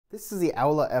This is the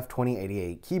AULA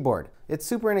F2088 keyboard. It's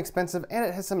super inexpensive and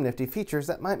it has some nifty features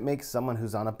that might make someone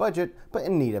who's on a budget but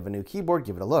in need of a new keyboard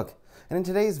give it a look. And in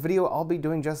today's video I'll be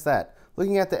doing just that,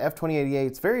 looking at the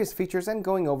F2088's various features and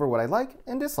going over what I like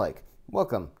and dislike.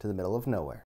 Welcome to the middle of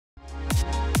nowhere.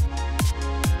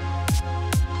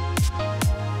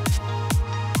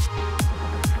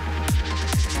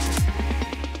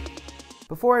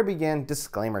 Before I begin,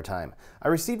 disclaimer time. I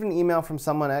received an email from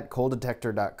someone at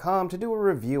coldetector.com to do a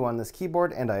review on this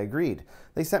keyboard and I agreed.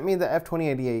 They sent me the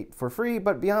F2088 for free,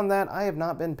 but beyond that I have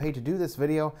not been paid to do this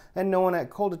video and no one at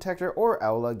Cold Detector or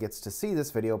AULA gets to see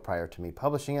this video prior to me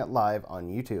publishing it live on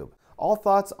YouTube. All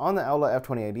thoughts on the AULA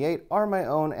F2088 are my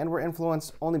own and were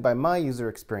influenced only by my user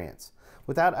experience.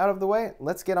 With that out of the way,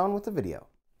 let's get on with the video.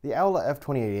 The AULA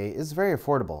F2088 is very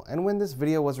affordable, and when this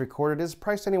video was recorded is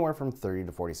priced anywhere from $30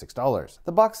 to $46.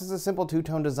 The box is a simple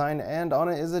two-tone design and on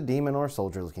it is a demon or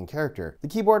soldier looking character. The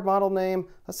keyboard model name,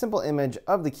 a simple image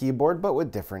of the keyboard but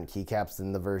with different keycaps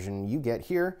than the version you get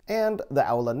here, and the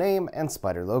AULA name and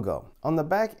spider logo. On the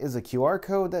back is a QR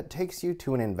code that takes you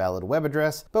to an invalid web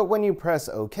address, but when you press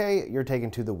OK, you're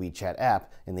taken to the WeChat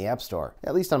app in the App Store,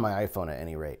 at least on my iPhone at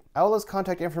any rate. AULA's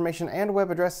contact information and web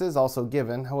address is also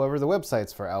given, however the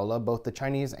websites for AULA, both the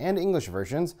Chinese and English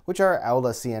versions, which are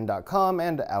aulacn.com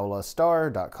and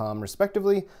aulastar.com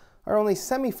respectively, are only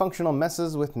semi-functional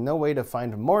messes with no way to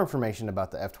find more information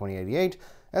about the F2088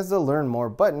 as the Learn More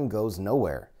button goes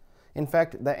nowhere. In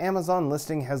fact, the Amazon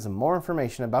listing has more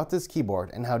information about this keyboard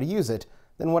and how to use it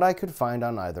than what I could find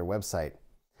on either website.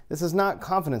 This is not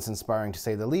confidence-inspiring to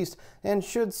say the least, and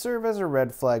should serve as a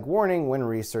red flag warning when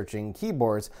researching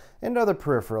keyboards and other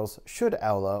peripherals should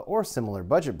AULA or similar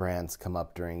budget brands come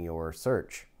up during your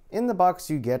search. In the box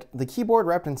you get the keyboard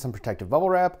wrapped in some protective bubble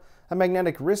wrap, a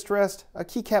magnetic wrist rest, a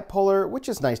keycap puller, which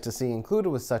is nice to see included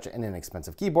with such an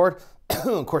inexpensive keyboard,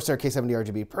 Corsair K70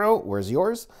 RGB Pro, where's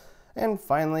yours? And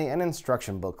finally, an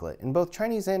instruction booklet in both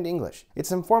Chinese and English.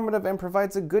 It's informative and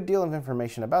provides a good deal of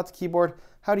information about the keyboard,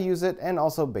 how to use it, and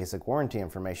also basic warranty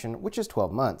information, which is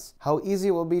 12 months. How easy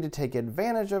it will be to take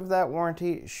advantage of that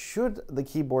warranty should the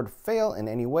keyboard fail in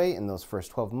any way in those first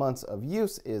 12 months of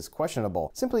use is questionable,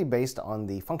 simply based on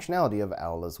the functionality of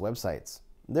AULA's websites.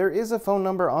 There is a phone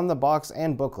number on the box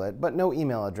and booklet, but no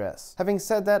email address. Having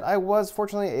said that, I was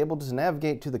fortunately able to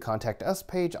navigate to the Contact Us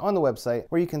page on the website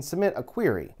where you can submit a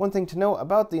query. One thing to note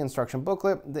about the instruction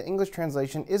booklet, the English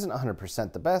translation isn't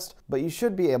 100% the best, but you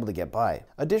should be able to get by.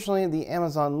 Additionally, the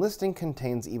Amazon listing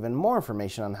contains even more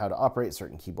information on how to operate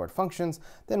certain keyboard functions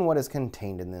than what is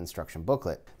contained in the instruction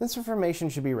booklet. This information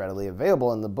should be readily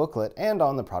available in the booklet and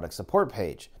on the product support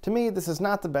page. To me, this is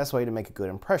not the best way to make a good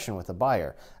impression with a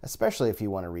buyer, especially if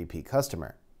you want a repeat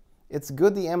customer. It's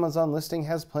good the Amazon listing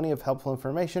has plenty of helpful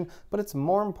information, but it's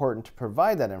more important to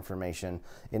provide that information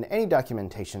in any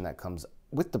documentation that comes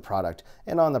with the product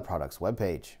and on the product's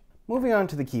webpage. Moving on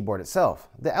to the keyboard itself,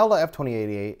 the AULA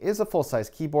F2088 is a full-size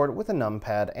keyboard with a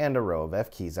numpad and a row of F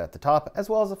keys at the top, as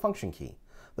well as a function key.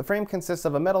 The frame consists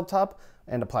of a metal top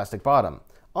and a plastic bottom.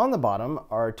 On the bottom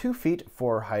are 2 feet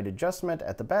for height adjustment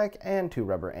at the back and 2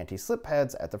 rubber anti-slip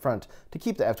pads at the front to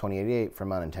keep the F2088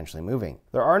 from unintentionally moving.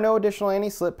 There are no additional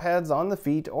anti-slip pads on the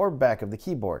feet or back of the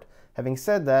keyboard. Having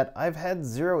said that, I've had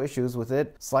zero issues with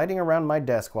it sliding around my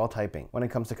desk while typing. When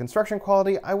it comes to construction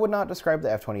quality, I would not describe the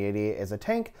F2088 as a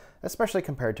tank, especially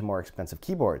compared to more expensive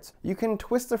keyboards. You can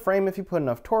twist the frame if you put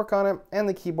enough torque on it, and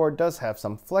the keyboard does have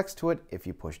some flex to it if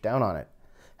you push down on it.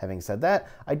 Having said that,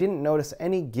 I didn't notice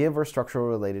any give or structural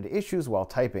related issues while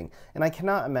typing, and I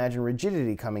cannot imagine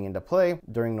rigidity coming into play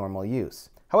during normal use.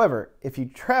 However, if you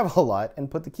travel a lot and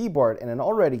put the keyboard in an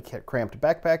already cramped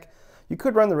backpack, you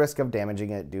could run the risk of damaging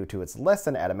it due to its less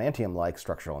than adamantium-like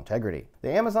structural integrity.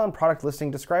 The Amazon product listing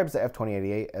describes the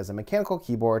F2088 as a mechanical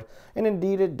keyboard, and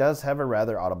indeed it does have a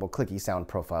rather audible clicky sound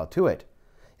profile to it.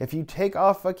 If you take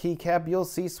off a keycap, you'll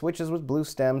see switches with blue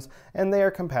stems, and they are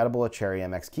compatible with Cherry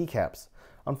MX keycaps.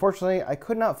 Unfortunately, I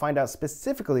could not find out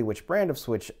specifically which brand of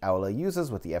switch AULA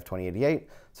uses with the F2088,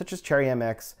 such as Cherry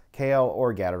MX, KL,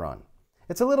 or Gateron.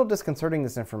 It's a little disconcerting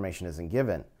this information isn't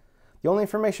given. The only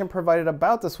information provided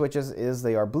about the switches is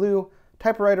they are blue,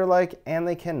 typewriter-like, and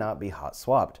they cannot be hot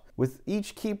swapped. With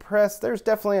each key press, there's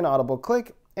definitely an audible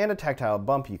click and a tactile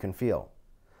bump you can feel.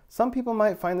 Some people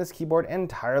might find this keyboard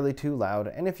entirely too loud,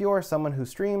 and if you are someone who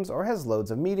streams or has loads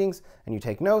of meetings and you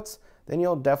take notes, then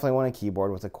you'll definitely want a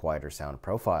keyboard with a quieter sound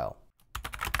profile.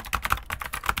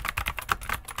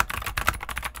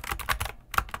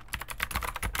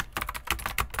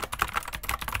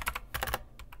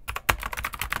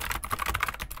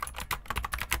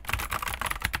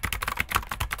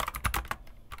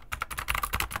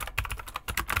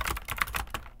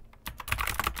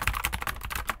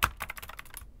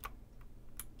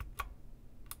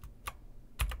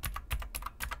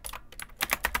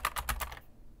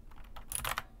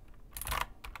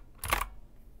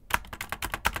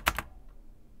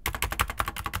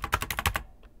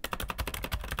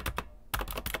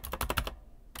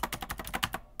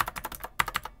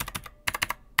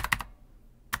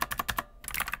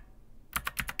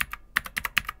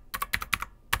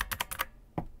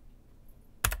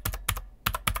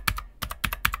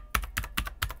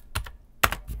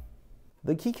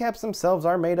 The keycaps themselves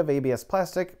are made of ABS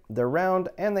plastic, they're round,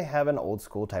 and they have an old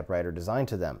school typewriter design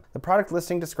to them. The product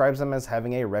listing describes them as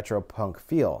having a retro punk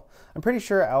feel. I'm pretty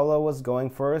sure AULA was going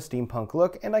for a steampunk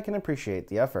look, and I can appreciate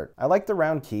the effort. I like the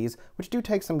round keys, which do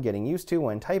take some getting used to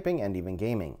when typing and even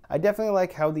gaming. I definitely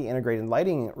like how the integrated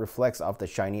lighting reflects off the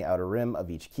shiny outer rim of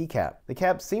each keycap. The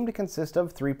caps seem to consist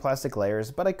of 3 plastic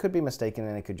layers, but I could be mistaken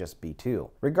and it could just be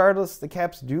 2. Regardless, the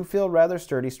caps do feel rather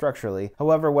sturdy structurally.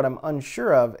 However, what I'm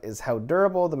unsure of is how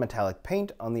durable the metallic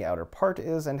paint on the outer part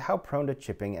is and how prone to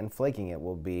chipping and flaking it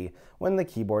will be when the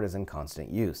keyboard is in constant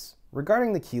use.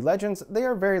 Regarding the key legends, they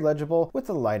are very legible with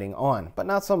the lighting on, but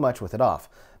not so much with it off.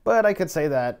 But I could say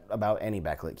that about any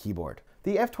backlit keyboard.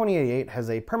 The F2088 has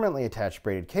a permanently attached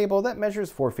braided cable that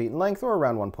measures 4 feet in length or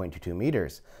around 1.22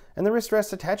 meters, and the wrist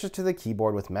rest attaches to the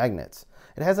keyboard with magnets.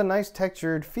 It has a nice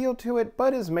textured feel to it,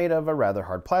 but is made of a rather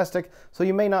hard plastic, so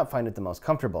you may not find it the most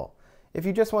comfortable. If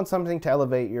you just want something to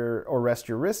elevate or rest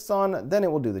your wrists on, then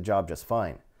it will do the job just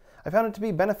fine. I found it to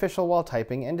be beneficial while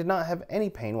typing and did not have any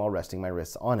pain while resting my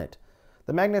wrists on it.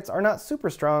 The magnets are not super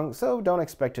strong, so don't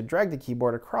expect to drag the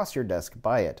keyboard across your desk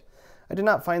by it. I did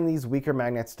not find these weaker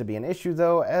magnets to be an issue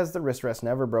though, as the wrist rest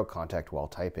never broke contact while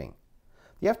typing.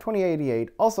 The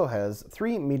F2088 also has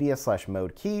 3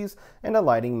 media/mode keys and a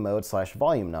lighting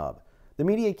mode/volume knob. The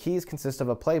media keys consist of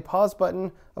a play/pause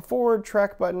button, a forward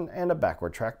track button, and a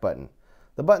backward track button.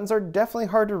 The buttons are definitely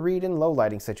hard to read in low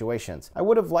lighting situations. I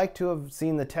would have liked to have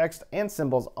seen the text and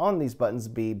symbols on these buttons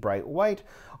be bright white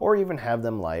or even have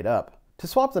them light up. To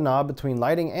swap the knob between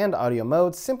lighting and audio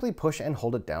modes, simply push and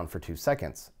hold it down for 2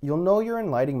 seconds. You'll know you're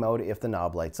in lighting mode if the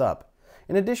knob lights up.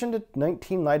 In addition to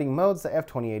 19 lighting modes, the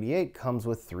F2088 comes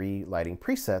with 3 lighting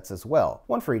presets as well,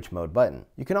 one for each mode button.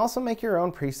 You can also make your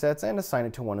own presets and assign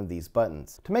it to one of these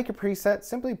buttons. To make a preset,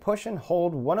 simply push and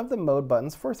hold one of the mode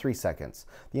buttons for 3 seconds.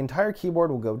 The entire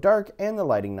keyboard will go dark and the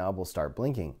lighting knob will start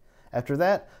blinking. After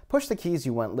that, push the keys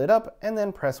you want lit up and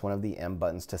then press one of the M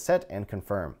buttons to set and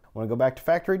confirm. Want to go back to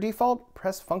factory default?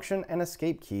 Press Function and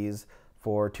Escape keys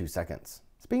for 2 seconds.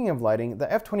 Speaking of lighting,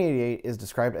 the F2088 is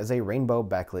described as a rainbow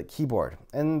backlit keyboard,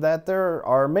 and that there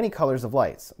are many colors of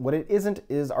lights. What it isn't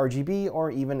is RGB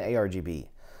or even ARGB.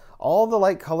 All the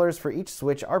light colors for each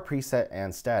switch are preset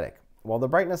and static. While the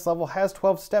brightness level has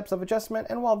 12 steps of adjustment,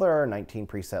 and while there are 19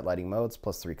 preset lighting modes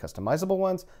plus 3 customizable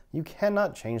ones, you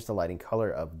cannot change the lighting color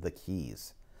of the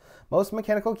keys. Most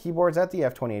mechanical keyboards at the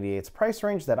F2088's price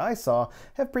range that I saw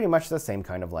have pretty much the same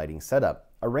kind of lighting setup,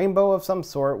 a rainbow of some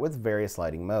sort with various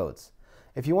lighting modes.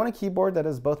 If you want a keyboard that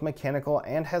is both mechanical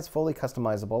and has fully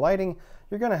customizable lighting,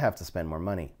 you're going to have to spend more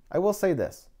money. I will say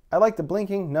this. I like the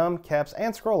blinking, num, caps,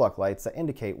 and scroll lock lights that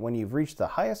indicate when you've reached the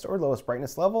highest or lowest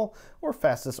brightness level or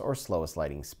fastest or slowest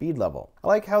lighting speed level. I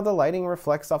like how the lighting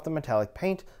reflects off the metallic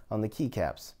paint on the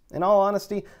keycaps. In all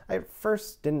honesty, I at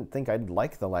first didn't think I'd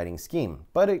like the lighting scheme,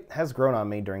 but it has grown on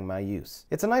me during my use.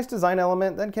 It's a nice design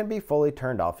element that can be fully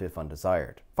turned off if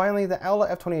undesired. Finally, the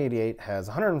AULA F2088 has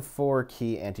 104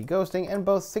 key anti-ghosting and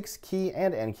both 6 key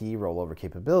and N key rollover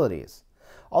capabilities.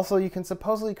 Also, you can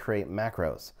supposedly create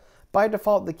macros. By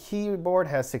default, the keyboard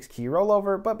has 6 key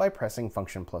rollover, but by pressing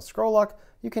Function plus scroll lock,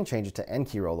 you can change it to N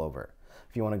key rollover.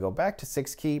 If you want to go back to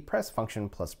 6 key, press Function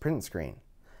plus print screen.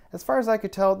 As far as I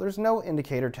could tell, there's no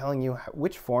indicator telling you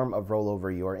which form of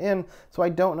rollover you are in, so I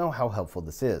don't know how helpful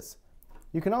this is.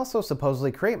 You can also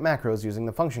supposedly create macros using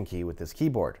the Function key with this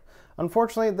keyboard.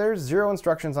 Unfortunately, there's 0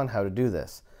 instructions on how to do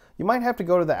this. You might have to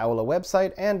go to the AULA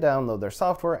website and download their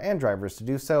software and drivers to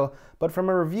do so, but from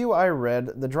a review I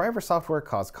read, the driver software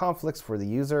caused conflicts for the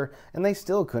user and they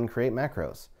still couldn't create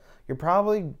macros. You're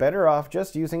probably better off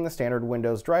just using the standard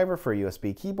Windows driver for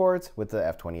USB keyboards with the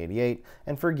F2088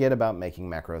 and forget about making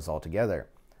macros altogether.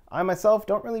 I myself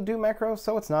don't really do macros,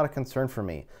 so it's not a concern for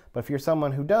me, but if you're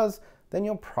someone who does, then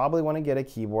you'll probably want to get a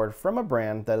keyboard from a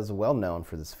brand that is well known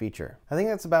for this feature. I think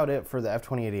that's about it for the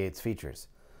F2088's features.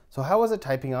 So how was it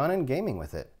typing on and gaming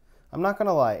with it? I'm not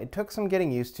gonna lie, it took some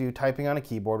getting used to typing on a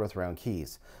keyboard with round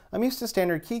keys. I'm used to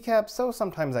standard keycaps, so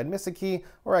sometimes I'd miss a key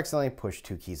or accidentally push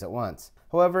 2 keys at once.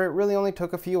 However, it really only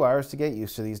took a few hours to get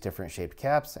used to these different shaped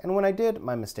caps, and when I did,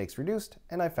 my mistakes reduced,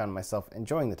 and I found myself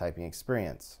enjoying the typing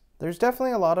experience. There's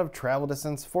definitely a lot of travel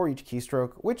distance for each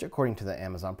keystroke, which according to the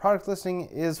Amazon product listing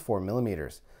is 4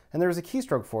 millimeters, and there is a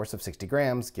keystroke force of 60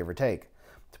 grams, give or take.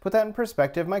 To put that in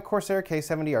perspective, my Corsair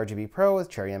K70 RGB Pro with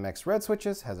Cherry MX red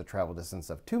switches has a travel distance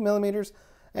of 2 millimeters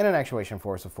and an actuation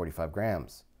force of 45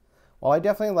 grams. While I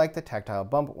definitely like the tactile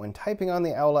bump when typing on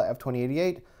the AULA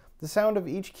F2088, the sound of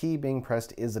each key being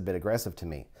pressed is a bit aggressive to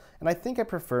me, and I think I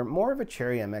prefer more of a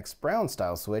Cherry MX Brown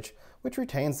style switch, which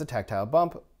retains the tactile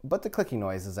bump, but the clicking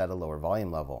noise is at a lower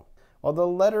volume level. While the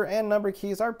letter and number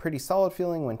keys are pretty solid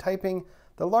feeling when typing,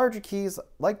 the larger keys,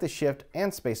 like the shift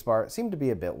and spacebar, seem to be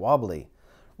a bit wobbly.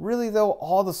 Really though,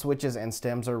 all the switches and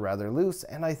stems are rather loose,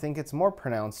 and I think it's more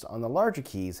pronounced on the larger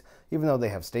keys, even though they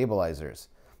have stabilizers,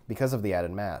 because of the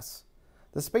added mass.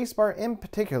 The spacebar in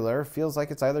particular feels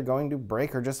like it's either going to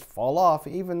break or just fall off,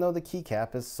 even though the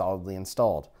keycap is solidly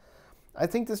installed. I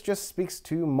think this just speaks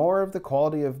to more of the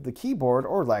quality of the keyboard,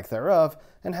 or lack thereof,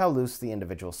 and how loose the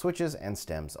individual switches and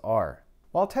stems are.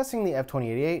 While testing the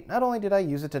F2088, not only did I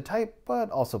use it to type, but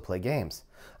also play games.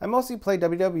 I mostly played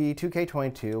WWE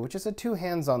 2K22, which is a 2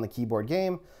 hands on the keyboard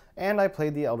game, and I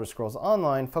played the Elder Scrolls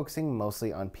Online, focusing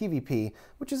mostly on PvP,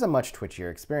 which is a much twitchier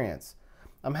experience.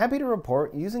 I'm happy to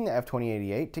report using the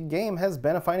F2088 to game has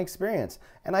been a fine experience,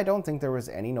 and I don't think there was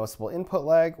any noticeable input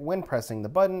lag when pressing the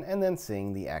button and then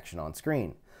seeing the action on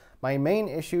screen. My main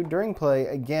issue during play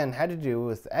again had to do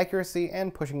with accuracy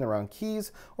and pushing the wrong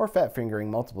keys or fat fingering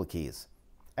multiple keys.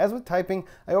 As with typing,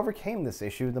 I overcame this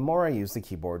issue the more I used the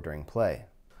keyboard during play.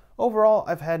 Overall,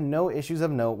 I've had no issues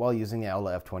of note while using the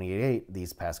AULA F2088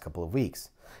 these past couple of weeks.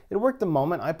 It worked the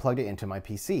moment I plugged it into my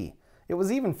PC. It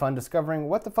was even fun discovering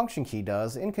what the function key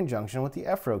does in conjunction with the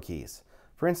F-row keys.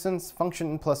 For instance,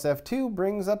 function plus F2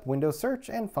 brings up Windows Search,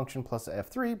 and function plus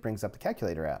F3 brings up the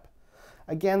calculator app.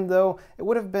 Again though, it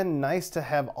would have been nice to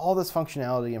have all this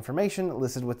functionality information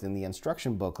listed within the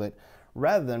instruction booklet,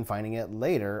 rather than finding it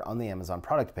later on the Amazon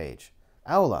product page.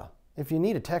 AULA, if you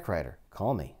need a tech writer,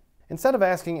 call me. Instead of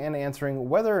asking and answering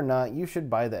whether or not you should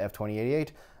buy the F2088,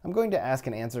 I'm going to ask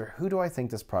and answer who do I think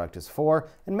this product is for,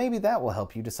 and maybe that will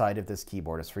help you decide if this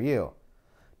keyboard is for you.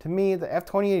 To me, the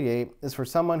F2088 is for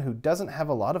someone who doesn't have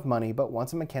a lot of money but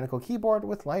wants a mechanical keyboard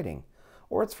with lighting.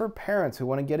 Or it's for parents who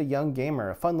want to get a young gamer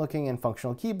a fun-looking and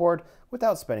functional keyboard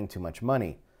without spending too much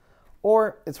money.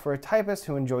 Or it's for a typist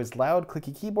who enjoys loud,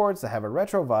 clicky keyboards that have a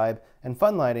retro vibe and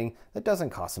fun lighting that doesn't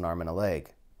cost an arm and a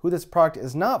leg. Who this product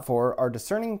is not for are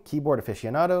discerning keyboard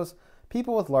aficionados,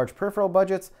 people with large peripheral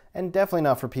budgets, and definitely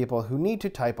not for people who need to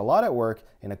type a lot at work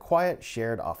in a quiet,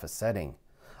 shared office setting.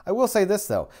 I will say this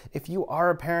though, if you are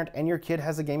a parent and your kid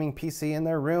has a gaming PC in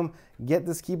their room, get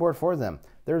this keyboard for them.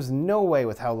 There's no way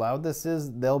with how loud this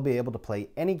is, they'll be able to play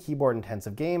any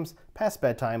keyboard-intensive games past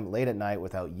bedtime late at night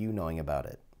without you knowing about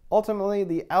it. Ultimately,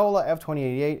 the AULA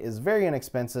F2088 is very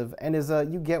inexpensive and is a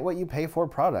you get what you pay for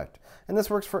product. And this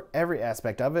works for every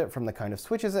aspect of it, from the kind of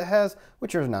switches it has,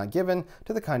 which are not given,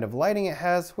 to the kind of lighting it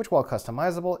has, which while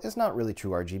customizable is not really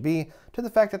true RGB, to the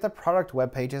fact that the product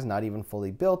webpage is not even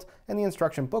fully built and the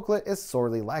instruction booklet is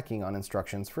sorely lacking on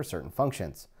instructions for certain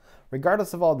functions.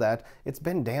 Regardless of all that, it's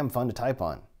been damn fun to type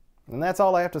on. And that's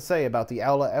all I have to say about the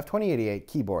AULA F2088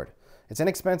 keyboard. It's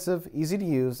inexpensive, easy to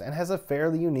use, and has a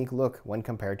fairly unique look when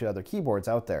compared to other keyboards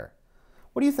out there.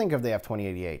 What do you think of the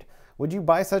F2088? Would you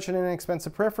buy such an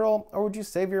inexpensive peripheral, or would you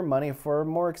save your money for a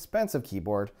more expensive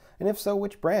keyboard? And if so,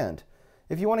 which brand?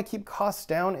 If you want to keep costs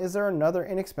down, is there another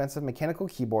inexpensive mechanical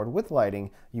keyboard with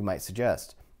lighting you might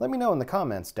suggest? Let me know in the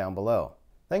comments down below.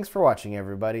 Thanks for watching,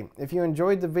 everybody. If you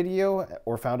enjoyed the video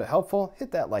or found it helpful,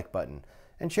 hit that like button,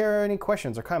 and share any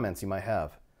questions or comments you might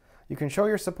have. You can show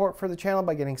your support for the channel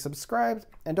by getting subscribed,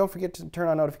 and don't forget to turn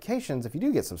on notifications if you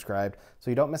do get subscribed so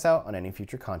you don't miss out on any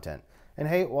future content. And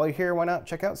hey, while you're here, why not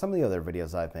check out some of the other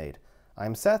videos I've made.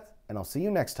 I'm Seth, and I'll see you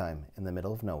next time in the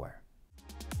middle of nowhere.